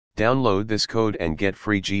Download this code and get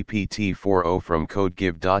free GPT-4o from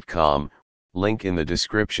codegive.com, link in the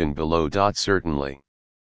description below. Certainly.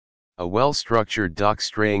 A well-structured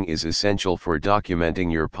docstring is essential for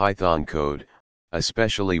documenting your Python code,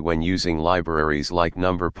 especially when using libraries like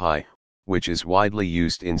numpy, which is widely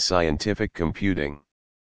used in scientific computing.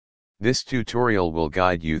 This tutorial will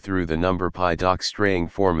guide you through the numpy docstring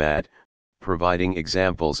format, providing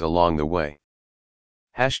examples along the way.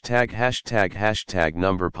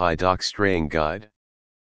 ####numpy docstring guide.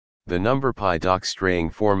 The numpy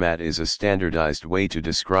docstring format is a standardized way to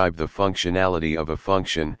describe the functionality of a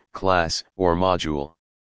function, class, or module.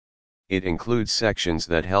 It includes sections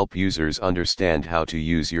that help users understand how to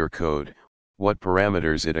use your code, what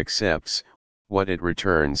parameters it accepts, what it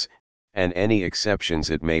returns, and any exceptions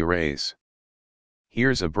it may raise.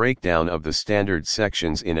 Here's a breakdown of the standard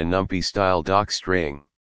sections in a numpy-style docstring.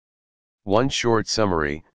 1. Short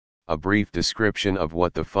summary, a brief description of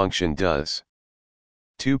what the function does.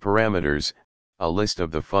 2. Parameters, a list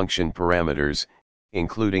of the function parameters,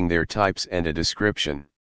 including their types and a description.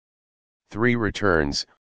 3. Returns,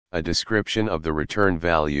 a description of the return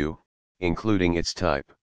value, including its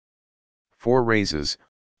type. 4. Raises,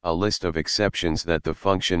 a list of exceptions that the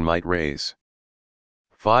function might raise.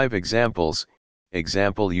 5. Examples,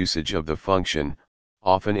 example usage of the function,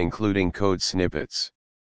 often including code snippets.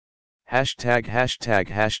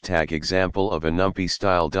 ####example of a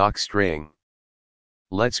numpy-style docstring.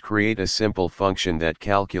 Let's create a simple function that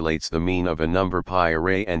calculates the mean of a numpy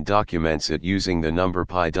array and documents it using the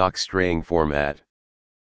numpy docstring format.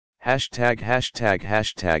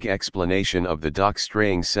 ####. Explanation of the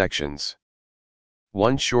docstring sections.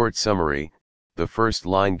 1. Short summary, the first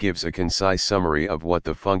line gives a concise summary of what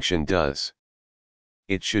the function does.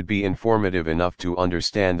 It should be informative enough to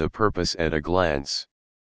understand the purpose at a glance.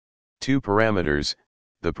 2. Parameters,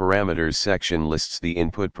 the parameters section lists the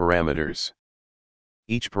input parameters.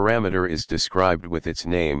 Each parameter is described with its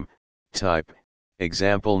name, type,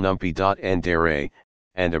 example numpy.endArray,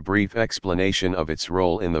 and a brief explanation of its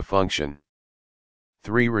role in the function.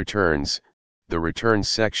 3. Returns, the returns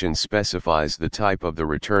section specifies the type of the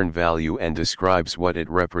return value and describes what it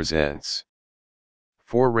represents.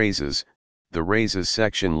 4. Raises, the raises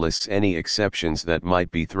section lists any exceptions that might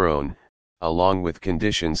be thrown, along with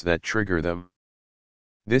conditions that trigger them.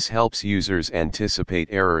 This helps users anticipate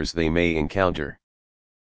errors they may encounter.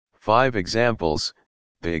 5. Examples,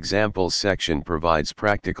 the examples section provides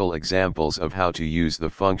practical examples of how to use the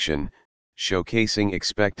function, showcasing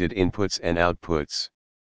expected inputs and outputs.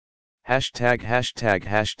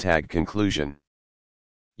 ####. Conclusion.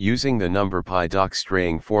 Using the numpy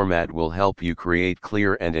docstring format will help you create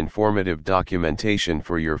clear and informative documentation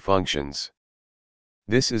for your functions.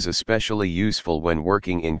 This is especially useful when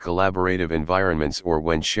working in collaborative environments or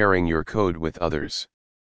when sharing your code with others.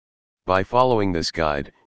 By following this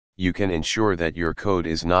guide, you can ensure that your code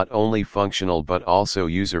is not only functional but also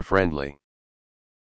user-friendly.